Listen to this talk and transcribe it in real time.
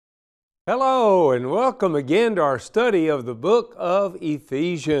Hello and welcome again to our study of the book of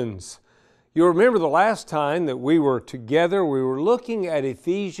Ephesians. You'll remember the last time that we were together, we were looking at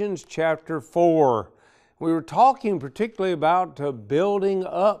Ephesians chapter 4. We were talking particularly about building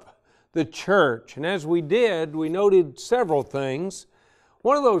up the church. And as we did, we noted several things.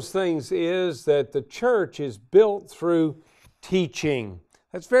 One of those things is that the church is built through teaching.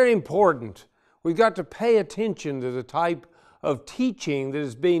 That's very important. We've got to pay attention to the type of teaching that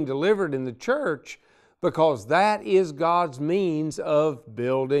is being delivered in the church, because that is God's means of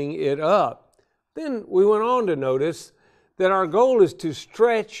building it up. Then we went on to notice that our goal is to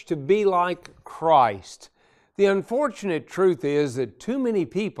stretch to be like Christ. The unfortunate truth is that too many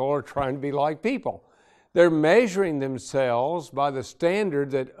people are trying to be like people. They're measuring themselves by the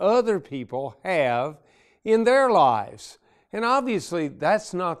standard that other people have in their lives. And obviously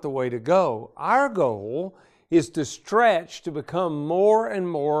that's not the way to go. Our goal is to stretch to become more and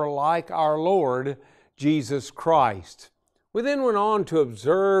more like our Lord Jesus Christ. We then went on to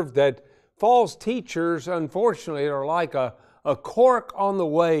observe that false teachers, unfortunately, are like a cork on the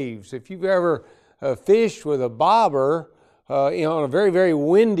waves. If you've ever fished with a bobber on a very, very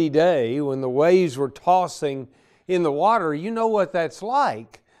windy day when the waves were tossing in the water, you know what that's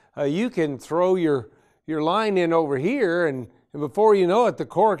like. You can throw your line in over here, and before you know it, the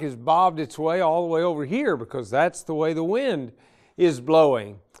cork has bobbed its way all the way over here, because that's the way the wind is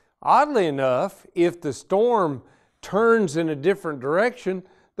blowing. Oddly enough, if the storm turns in a different direction,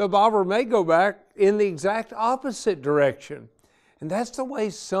 the bobber may go back in the exact opposite direction. And that's the way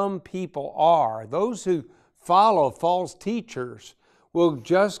some people are. Those who follow false teachers will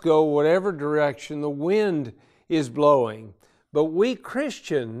just go whatever direction the wind is blowing. But we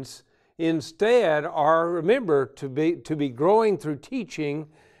Christians instead are, remember, to be growing through teaching,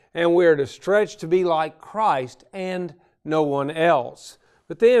 and we're to stretch to be like Christ and no one else.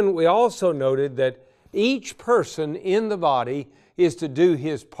 But then we also noted that each person in the body is to do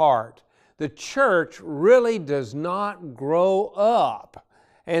his part. The church really does not grow up,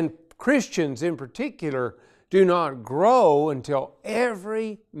 and Christians in particular do not grow until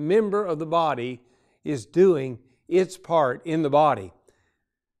every member of the body is doing its part in the body.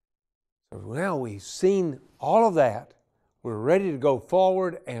 So now we've seen all of that. We're ready to go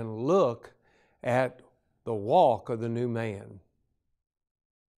forward and look at the walk of the new man.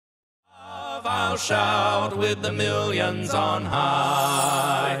 I'll shout with the millions on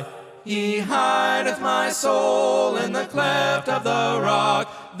high. He hideth my soul in the cleft of the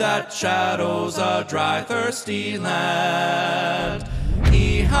rock that shadows a dry, thirsty land.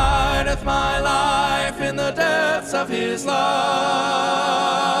 He hideth my life in the depths of His love,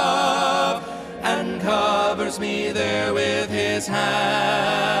 and covers me there with His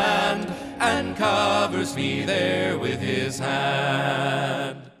hand, and covers me there with His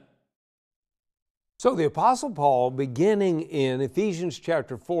hand. So the Apostle Paul, beginning in Ephesians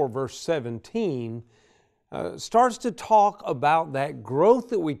chapter 4, verse 17, starts to talk about that growth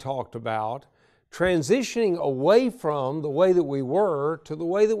that we talked about, transitioning away from the way that we were to the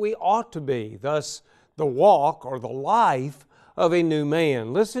way that we ought to be, thus the walk or the life of a new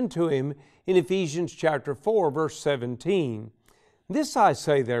man. Listen to him in Ephesians chapter 4, verse 17. This I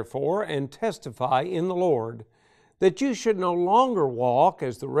say therefore, and testify in the Lord, that you should no longer walk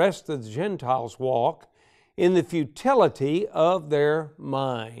as the rest of the Gentiles walk, in the futility of their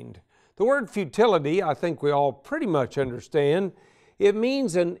mind. The word futility, I think we all pretty much understand. It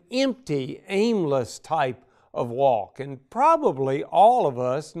means an empty, aimless type of walk. And probably all of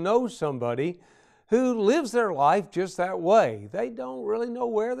us know somebody who lives their life just that way. They don't really know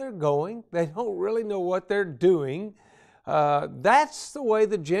where they're going. They don't really know what they're doing. That's the way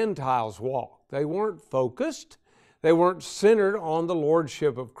the Gentiles walk. They weren't focused. They weren't centered on the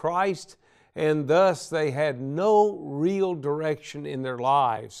Lordship of Christ, and thus they had no real direction in their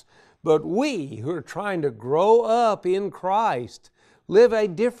lives. But we, who are trying to grow up in Christ, live a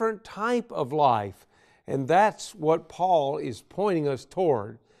different type of life, and that's what Paul is pointing us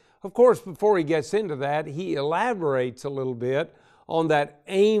toward. Of course, before he gets into that, he elaborates a little bit on that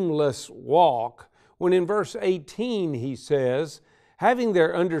aimless walk, when in verse 18 he says, having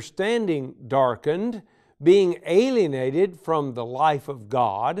their understanding darkened, being alienated from the life of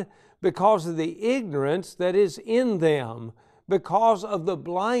God because of the ignorance that is in them, because of the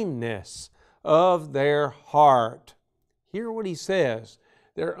blindness of their heart. Hear what he says.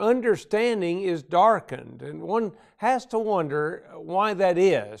 Their understanding is darkened, and one has to wonder why that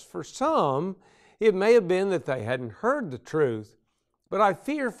is. For some, it may have been that they hadn't heard the truth, but I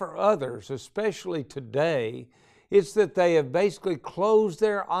fear for others, especially today, it's that they have basically closed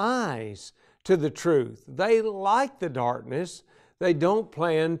their eyes to the truth. They like the darkness. they don't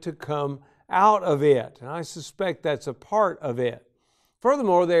plan to come out of it. And I suspect that's a part of it.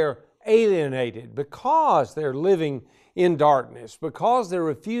 Furthermore, they're alienated because they're living in darkness, because they're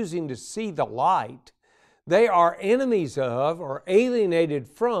refusing to see the light. They are enemies of or alienated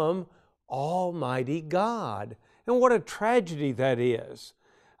from Almighty God. And what a tragedy that is.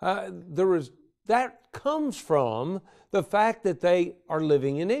 That comes from the fact that they are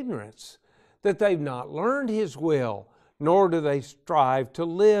living in ignorance, that they've not learned His will, nor do they strive to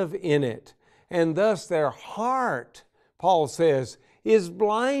live in it. And thus their heart, Paul says, is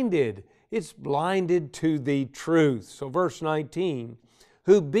blinded. It's blinded to the truth. So verse 19,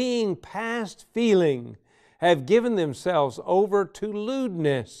 who being past feeling have given themselves over to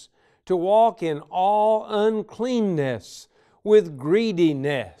lewdness, to walk in all uncleanness with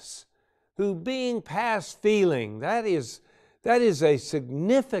greediness. Who being past feeling, that is a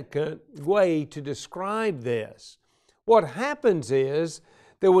significant way to describe this. What happens is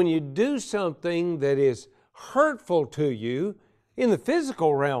that when you do something that is hurtful to you, in the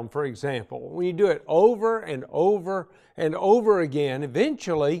physical realm, for example, when you do it over and over and over again,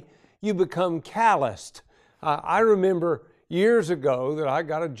 eventually you become calloused. I remember years ago that I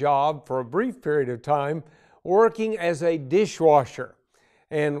got a job for a brief period of time working as a dishwasher.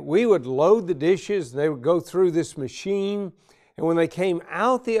 And we would load the dishes and they would go through this machine. And when they came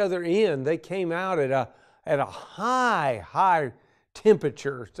out the other end, they came out at a high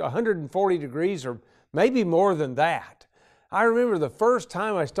temperature, 140 degrees or maybe more than that. I remember the first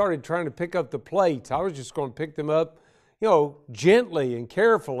time I started trying to pick up the plates, I was just going to pick them up, gently and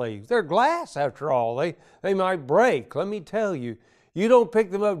carefully. They're glass after all. They might break. Let me tell you, you don't pick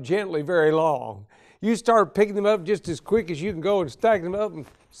them up gently very long. You start picking them up just as quick as you can go and stacking them up and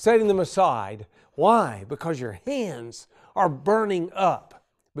setting them aside. Why? Because your hands are burning up.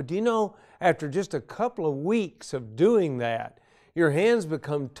 But do you know, after just a couple of weeks of doing that, your hands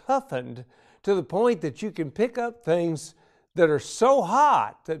become toughened to the point that you can pick up things that are so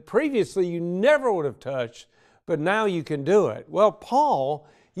hot that previously you never would have touched, but now you can do it. Well, Paul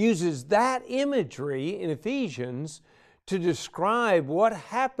uses that imagery in Ephesians to describe what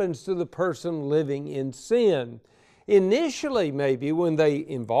happens to the person living in sin. Initially, maybe when they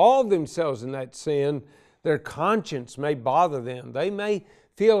involve themselves in that sin, their conscience may bother them. They may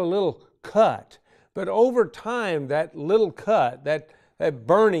feel a little cut. But over time, that little cut, that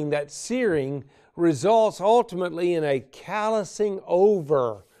burning, that searing, results ultimately in a callousing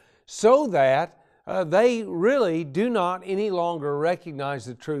over, so that they really do not any longer recognize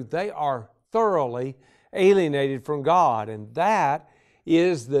the truth. They are thoroughly alienated from God. And that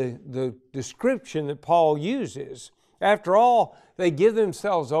is the description that Paul uses. After all, they give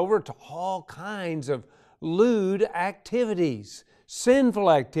themselves over to all kinds of lewd activities,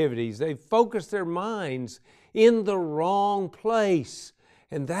 sinful activities. They focus their minds in the wrong place.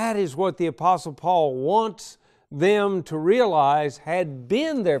 And that is what the Apostle Paul wants them to realize had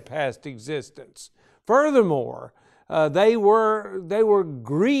been their past existence. Furthermore, they were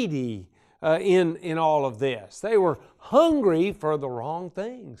greedy in all of this. They were hungry for the wrong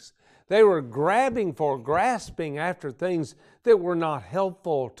things. They were grasping after things that were not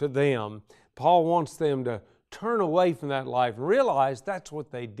helpful to them. Paul wants them to turn away from that life and realize that's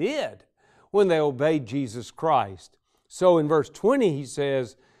what they did when they obeyed Jesus Christ. So in verse 20 he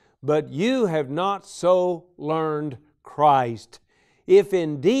says, "But you have not so learned Christ, if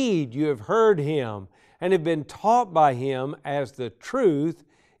indeed you have heard Him and have been taught by Him as the truth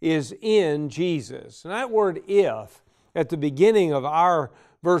is in Jesus." And that word "if" at the beginning of our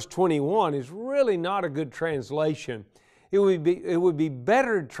verse 21 is really not a good translation. It would be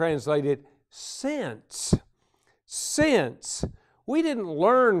better translated since. Since we didn't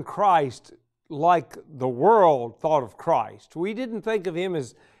learn Christ like the world thought of Christ. We didn't think of Him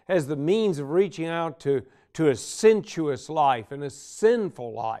as the means of reaching out to a sensuous life and a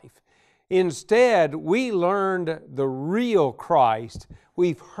sinful life. Instead, we learned the real Christ.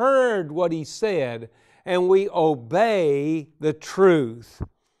 We've heard what He said, and we obey the truth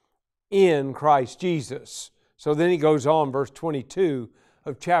in Christ Jesus. So then he goes on, verse 22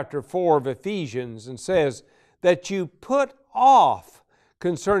 of chapter 4 of Ephesians, and says, "That you put off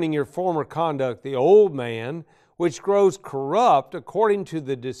concerning your former conduct the old man, which grows corrupt according to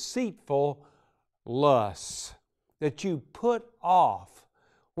the deceitful lusts." That you put off.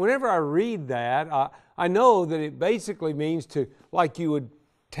 Whenever I read that, I know that it basically means like you would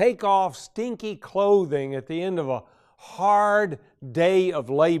take off stinky clothing at the end of a hard day of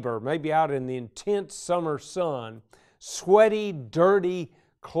labor, maybe out in the intense summer sun, sweaty, dirty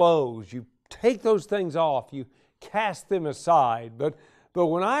clothes. You take those things off, you cast them aside. But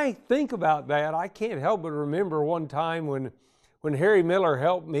when I think about that, I can't help but remember one time when when Harry Miller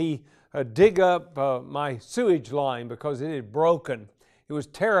helped me dig up my sewage line because it had broken. It was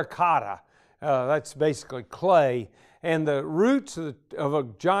terracotta. That's basically clay. And the roots of a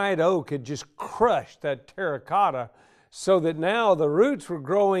giant oak had just crushed that terracotta, so that now the roots were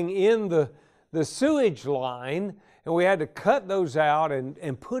growing in the sewage line, and we had to cut those out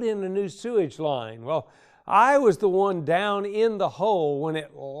and put in a new sewage line. Well, I was the one down in the hole when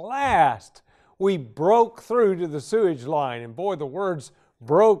at last we broke through to the sewage line. And boy, the words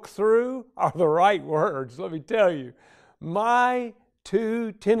broke through are the right words, let me tell you. My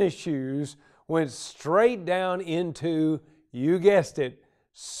 2 tennis shoes went straight down into, you guessed it,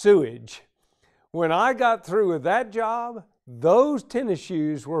 sewage. When I got through with that job, those tennis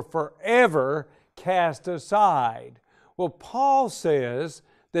shoes were forever cast aside. Well, Paul says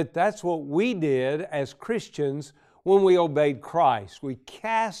that that's what we did as Christians when we obeyed Christ. We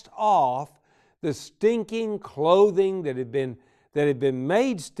cast off the stinking clothing that had been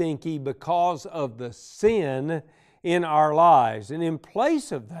made stinky because of the sin in our lives. And in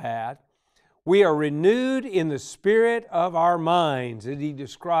place of that, we are renewed in the spirit of our minds, as he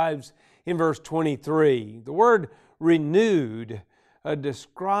describes in verse 23. The word renewed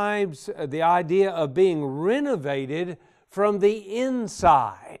describes the idea of being renovated from the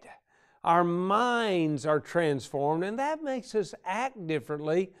inside. Our minds are transformed, and that makes us act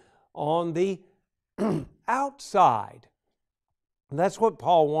differently on the outside. And that's what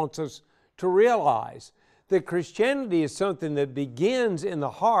Paul wants us to realize, that Christianity is something that begins in the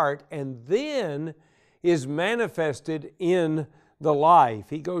heart and then is manifested in the life.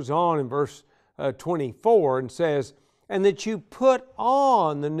 He goes on in verse 24 and says, and that you put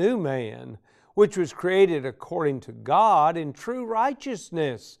on the new man, which was created according to God in true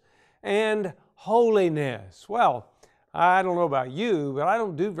righteousness and holiness. Well, I don't know about you, but I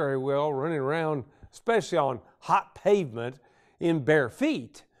don't do very well running around, especially on hot pavement, in bare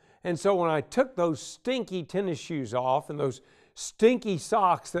feet. And so when I took those stinky tennis shoes off and those stinky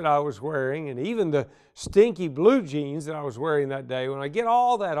socks that I was wearing and even the stinky blue jeans that I was wearing that day, when I get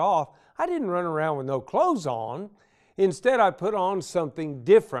all that off, I didn't run around with no clothes on. Instead, I put on something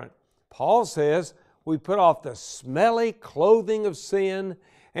different. Paul says we put off the smelly clothing of sin,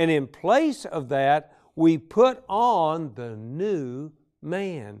 and in place of that, we put on the new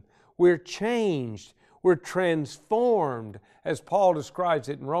man. We're changed. We're transformed, as Paul describes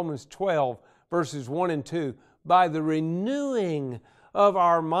it in Romans 12, verses 1 and 2, by the renewing of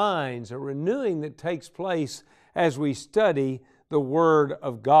our minds, a renewing that takes place as we study the Word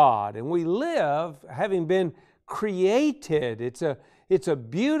of God. And we live having been created. It's a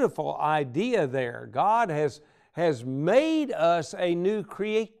beautiful idea there. God has made us a new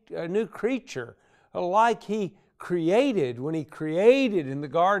creature, like He created when He created in the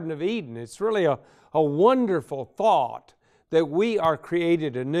Garden of Eden. It's really a wonderful thought that we are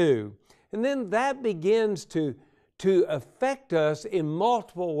created anew. And then that begins to affect us in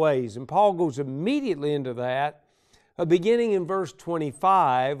multiple ways. And Paul goes immediately into that, beginning in verse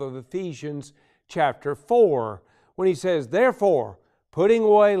 25 of Ephesians chapter 4, when he says, therefore, putting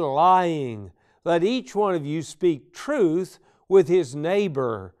away lying, let each one of you speak truth with his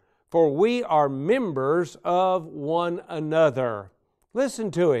neighbor, for we are members of one another.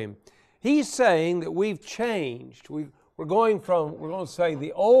 Listen to him. He's saying that we've changed. We're going to say,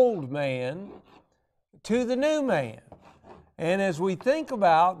 the old man to the new man. And as we think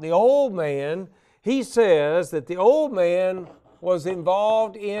about the old man, he says that the old man was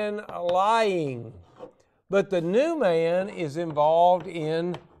involved in lying, but the new man is involved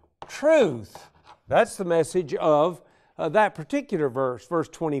in truth. That's the message of that particular verse, verse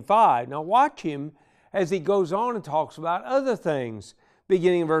 25. Now watch him as he goes on and talks about other things,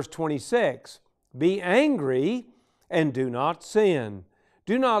 beginning in verse 26. Be angry and do not sin.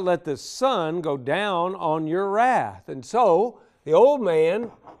 Do not let the sun go down on your wrath. And so the old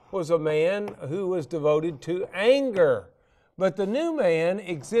man was a man who was devoted to anger, but the new man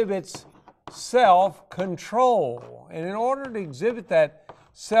exhibits self-control. And in order to exhibit that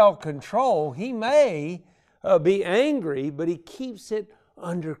self-control, he may be angry, but he keeps it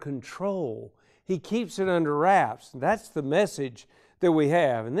under control. He keeps it under wraps. And that's the message that we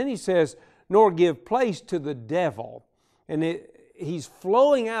have. And then he says, nor give place to the devil. And he's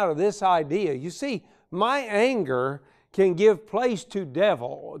flowing out of this idea. You see, my anger can give place to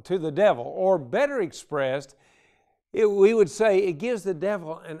the devil, or better expressed, we would say it gives the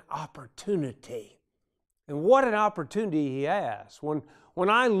devil an opportunity. And what an opportunity he has. When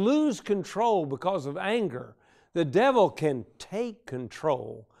I lose control because of anger, the devil can take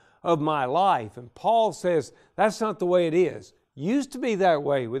control of my life. And Paul says that's not the way it is. Used to be that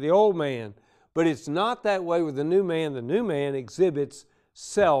way with the old man, But it's not that way with the new man. The new man exhibits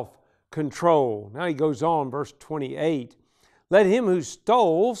self-control. Now he goes on, verse 28. Let him who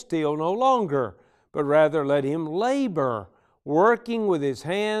stole steal no longer, but rather let him labor, working with his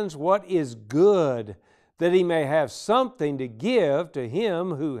hands what is good, that he may have something to give to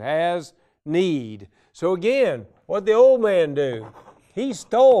him who has need. So again, what did the old man do? He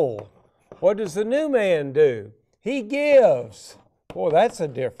stole. What does the new man do? He gives. Boy, that's a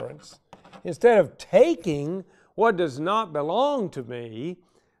difference. Instead of taking what does not belong to me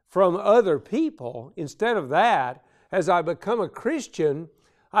from other people, instead of that, as I become a Christian,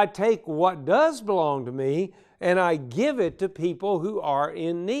 I take what does belong to me and I give it to people who are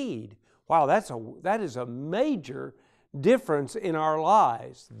in need. Wow, that is a major difference in our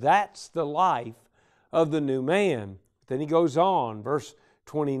lives. That's the life of the new man. Then he goes on, verse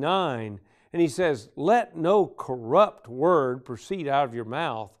 29, and he says, let no corrupt word proceed out of your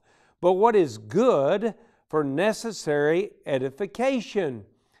mouth, but what is good for necessary edification,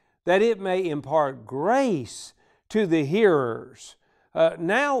 that it may impart grace to the hearers.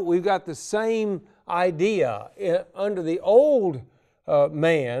 Now we've got the same idea. Under the old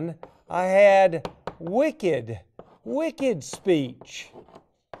man, I had wicked speech.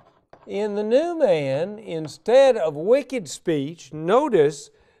 In the new man, instead of wicked speech,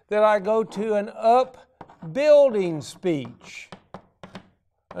 notice that I go to an upbuilding speech.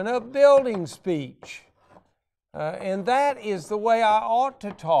 An upbuilding speech. And that is the way I ought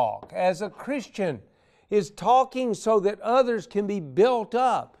to talk as a Christian, is talking so that others can be built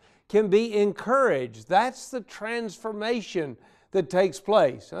up, can be encouraged. That's the transformation that takes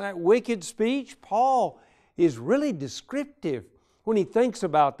place. And that wicked speech, Paul is really descriptive when he thinks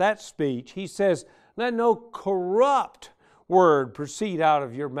about that speech. He says, let no corrupt word proceed out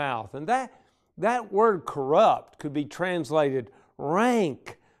of your mouth. And that word corrupt could be translated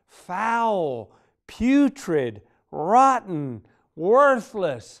rank, foul, putrid, rotten,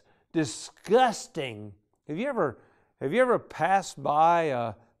 worthless, disgusting. Have you ever passed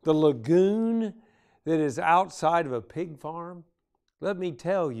by the lagoon that is outside of a pig farm? Let me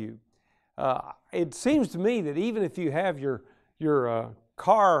tell you, it seems to me that even if you have your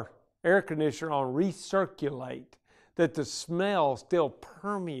car air conditioner on recirculate, that the smell still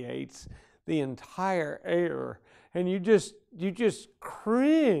permeates the entire air, and you just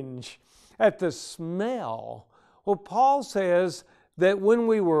cringe at the smell. Well, Paul says that when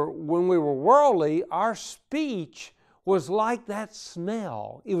we were worldly, our speech was like that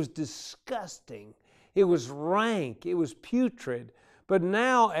smell. It was disgusting. It was rank. It was putrid. But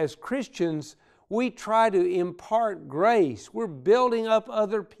now as Christians, we try to impart grace. We're building up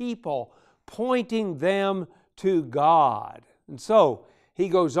other people, pointing them to God. And so he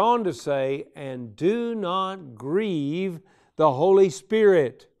goes on to say, and do not grieve the Holy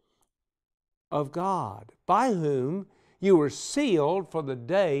Spirit of God, by whom you were sealed for the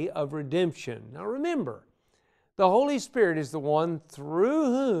day of redemption. Now remember, the Holy Spirit is the one through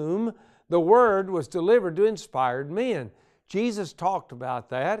whom the Word was delivered to inspired men. Jesus talked about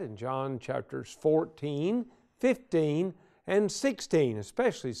that in John chapters 14, 15, and 16,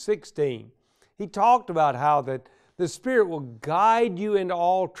 especially 16. He talked about how that the Spirit will guide you into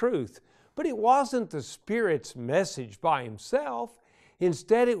all truth. But it wasn't the Spirit's message by Himself.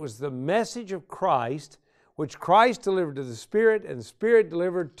 Instead, it was the message of Christ, which Christ delivered to the Spirit and the Spirit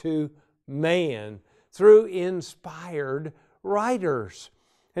delivered to man through inspired writers.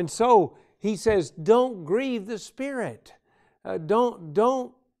 And so he says, don't grieve the Spirit.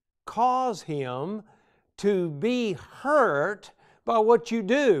 Don't cause Him to be hurt by what you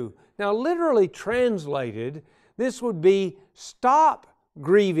do. Now, literally translated, this would be stop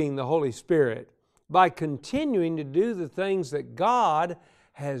grieving the Holy Spirit by continuing to do the things that God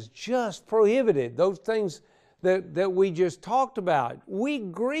has just prohibited, those things that we just talked about. We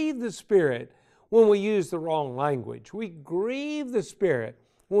grieve the Spirit when we use the wrong language. We grieve the Spirit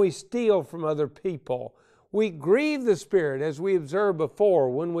when we steal from other people. We grieve the Spirit, as we observed before,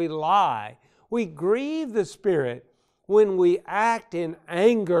 when we lie. We grieve the Spirit when we act in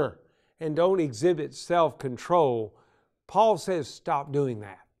anger and don't exhibit self-control. Paul says stop doing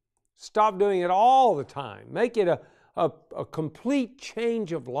that. Stop doing it all the time. Make it a complete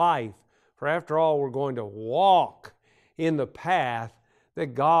change of life. For after all, we're going to walk in the path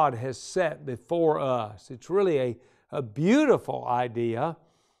that God has set before us. It's really a beautiful idea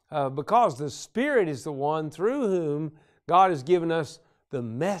because the Spirit is the one through whom God has given us the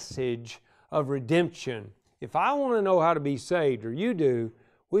message of redemption. If I want to know how to be saved, or you do,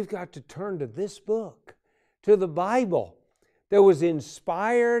 we've got to turn to this book, to the Bible, that was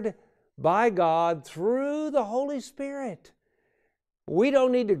inspired by God through the Holy Spirit. We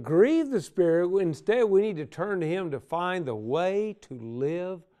don't need to grieve the Spirit. Instead, we need to turn to Him to find the way to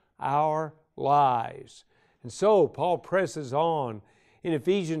live our lives. And so Paul presses on in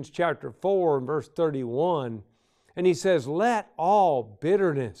Ephesians chapter 4 and verse 31, and he says, "Let all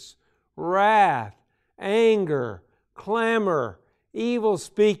bitterness, wrath, anger, clamor, evil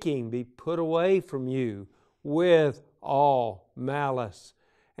speaking be put away from you with all malice.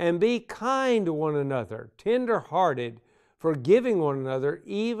 And be kind to one another, tender-hearted, forgiving one another,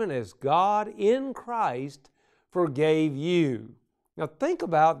 even as God in Christ forgave you." Now think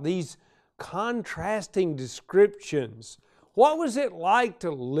about these contrasting descriptions. What was it like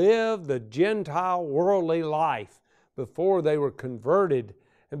to live the Gentile worldly life before they were converted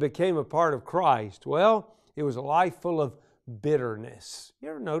and became a part of Christ? Well, it was a life full of bitterness. You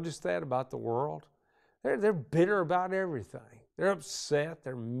ever notice that about the world? They're bitter about everything. They're upset.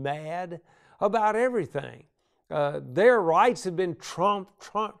 They're mad about everything. Their rights have been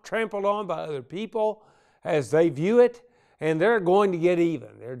trampled on by other people as they view it, and they're going to get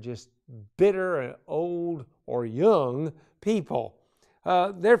even. They're just bitter and old or young people.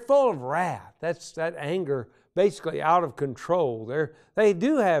 They're full of wrath. That's that anger, basically out of control. They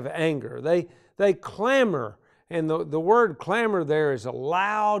do have anger. They clamor, and the word clamor there is a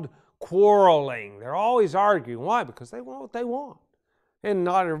loud quarreling. They're always arguing. Why? Because they want what they want, and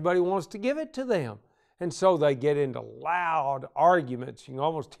not everybody wants to give it to them. And so they get into loud arguments. You can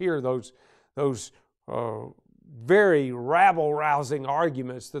almost hear those very rabble-rousing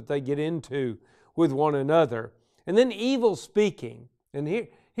arguments that they get into with one another. And then evil speaking. And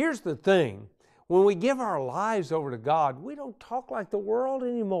here's the thing. When we give our lives over to God, we don't talk like the world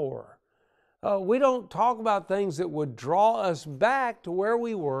anymore. We don't talk about things that would draw us back to where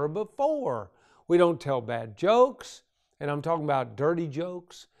we were before. We don't tell bad jokes, and I'm talking about dirty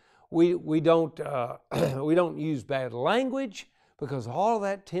jokes. We don't use bad language, because all of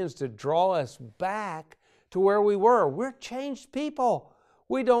that tends to draw us back to where we were. We're changed people.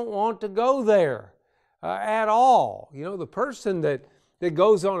 We don't want to go there at all. You know, the person that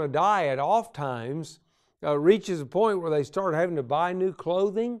goes on a diet oftentimes reaches a point where they start having to buy new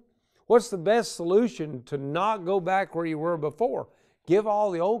clothing. What's the best solution to not go back where you were before? Give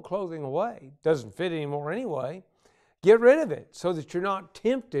all the old clothing away. Doesn't fit anymore anyway. Get rid of it so that you're not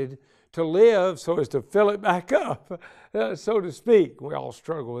tempted to live so as to fill it back up, so to speak. We all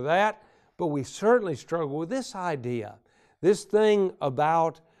struggle with that, but we certainly struggle with this idea, this thing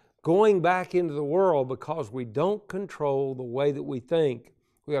about going back into the world because we don't control the way that we think.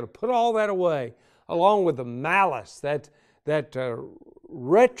 We got to put all that away, along with the malice, that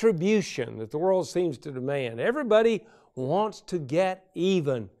retribution that the world seems to demand. Everybody wants to get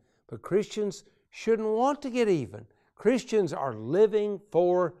even, but Christians shouldn't want to get even. Christians are living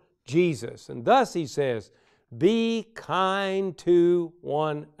for Jesus. And thus he says, be kind to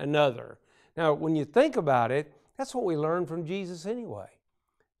one another. Now, when you think about it, that's what we learn from Jesus anyway.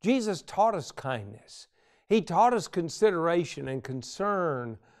 Jesus taught us kindness. He taught us consideration and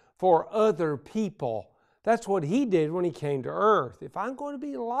concern for other people. That's what He did when He came to earth. If I'm going to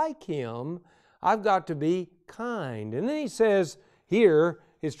be like Him, I've got to be kind. And then He says, here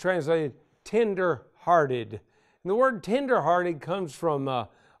is translated tender-hearted. And the word tender-hearted comes from a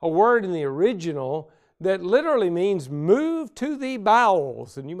word in the original that literally means move to the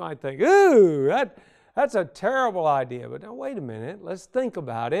bowels. And you might think, ooh, that's a terrible idea. But now wait a minute, let's think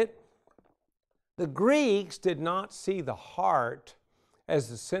about it. The Greeks did not see the heart as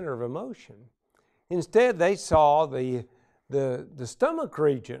the center of emotion. Instead, they saw the stomach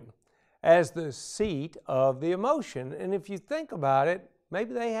region as the seat of the emotion. And if you think about it,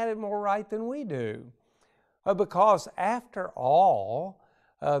 maybe they had it more right than we do. Because after all,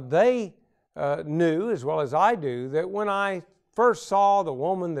 they knew, as well as I do, that when I first saw the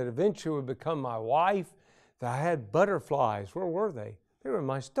woman that eventually would become my wife, that I had butterflies. Where were they? They were in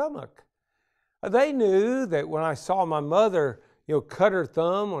my stomach. They knew that when I saw my mother, cut her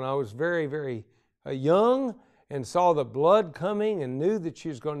thumb when I was very, very young, and saw the blood coming and knew that she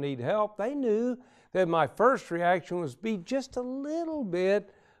was going to need help, they knew that my first reaction was to be just a little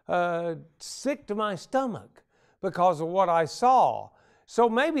bit sick to my stomach because of what I saw. So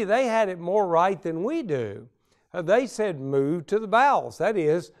maybe they had it more right than we do. They said move to the bowels. That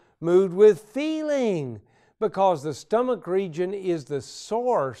is, moved with feeling, because the stomach region is the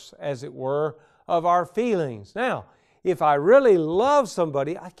source, as it were, of our feelings. Now, if I really love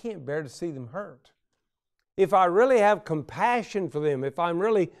somebody, I can't bear to see them hurt. If I really have compassion for them, if I'm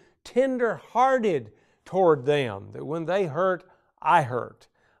really tender-hearted toward them, that when they hurt,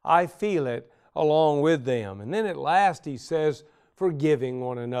 I feel it along with them. And then at last he says, forgiving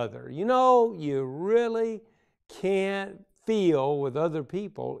one another. You really can't feel with other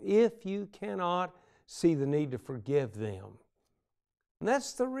people if you cannot see the need to forgive them. And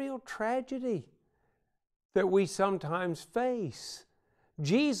that's the real tragedy that we sometimes face.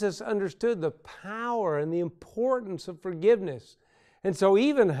 Jesus understood the power and the importance of forgiveness. And so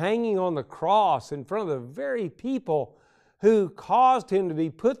even hanging on the cross in front of the very people who caused him to be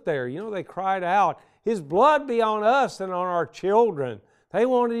put there, they cried out, "His blood be on us and on our children." They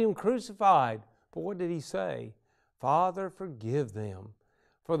wanted him crucified. But what did he say? "Father, forgive them,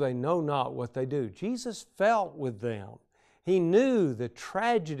 for they know not what they do." Jesus felt with them. He knew the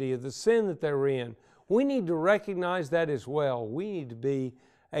tragedy of the sin that they were in. We need to recognize that as well. We need to be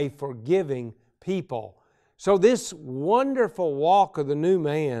a forgiving people. So this wonderful walk of the new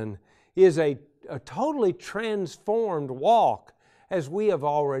man is a totally transformed walk, as we have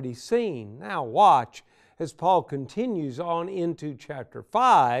already seen. Now watch as Paul continues on into chapter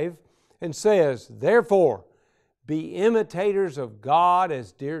 5 and says, "Therefore, be imitators of God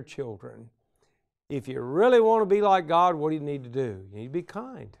as dear children." If you really want to be like God, what do you need to do? You need to be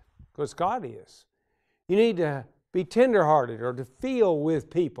kind, because God is. You need to be tenderhearted, or to feel with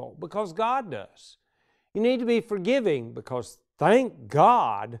people, because God does. You need to be forgiving, because thank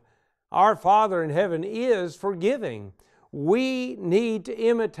God our Father in heaven is forgiving. We need to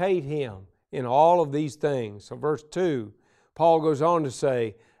imitate Him in all of these things. So verse 2, Paul goes on to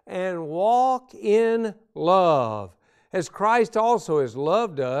say, "And walk in love, as Christ also has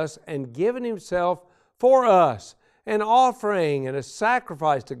loved us and given Himself for us, an offering and a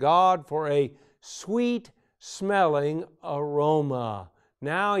sacrifice to God for a sweet-smelling aroma."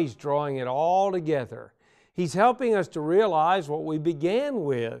 Now he's drawing it all together. He's helping us to realize what we began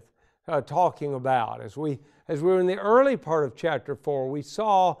with talking about. As we were in the early part of chapter 4, we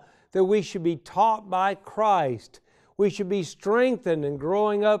saw that we should be taught by Christ. We should be strengthened and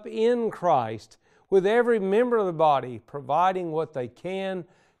growing up in Christ, with every member of the body providing what they can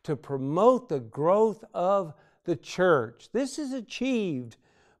to promote the growth of the church. This is achieved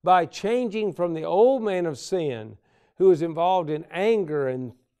by changing from the old man of sin, who is involved in anger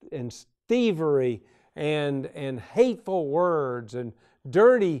and thievery and hateful words and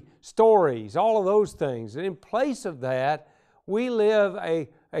dirty stories, all of those things. And in place of that, we live a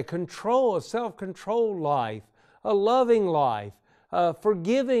self-controlled life, a loving life, a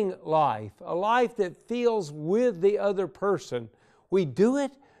forgiving life, a life that feels with the other person. We do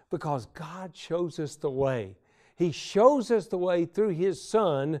it because God shows us the way. He shows us the way through His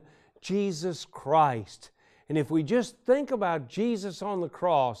Son, Jesus Christ. And if we just think about Jesus on the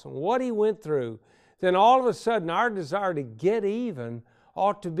cross and what He went through, then all of a sudden our desire to get even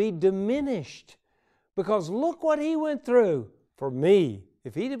ought to be diminished. Because look what He went through for me.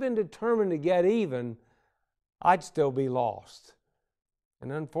 If He'd have been determined to get even, I'd still be lost.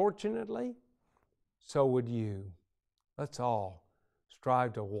 And unfortunately, so would you. Let's all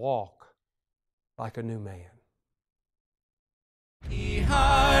strive to walk like a new man. He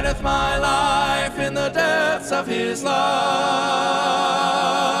hideth my life in the depths of His love,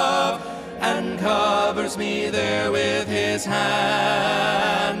 and covers me there with His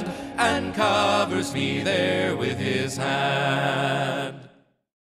hand, and covers me there with His hand.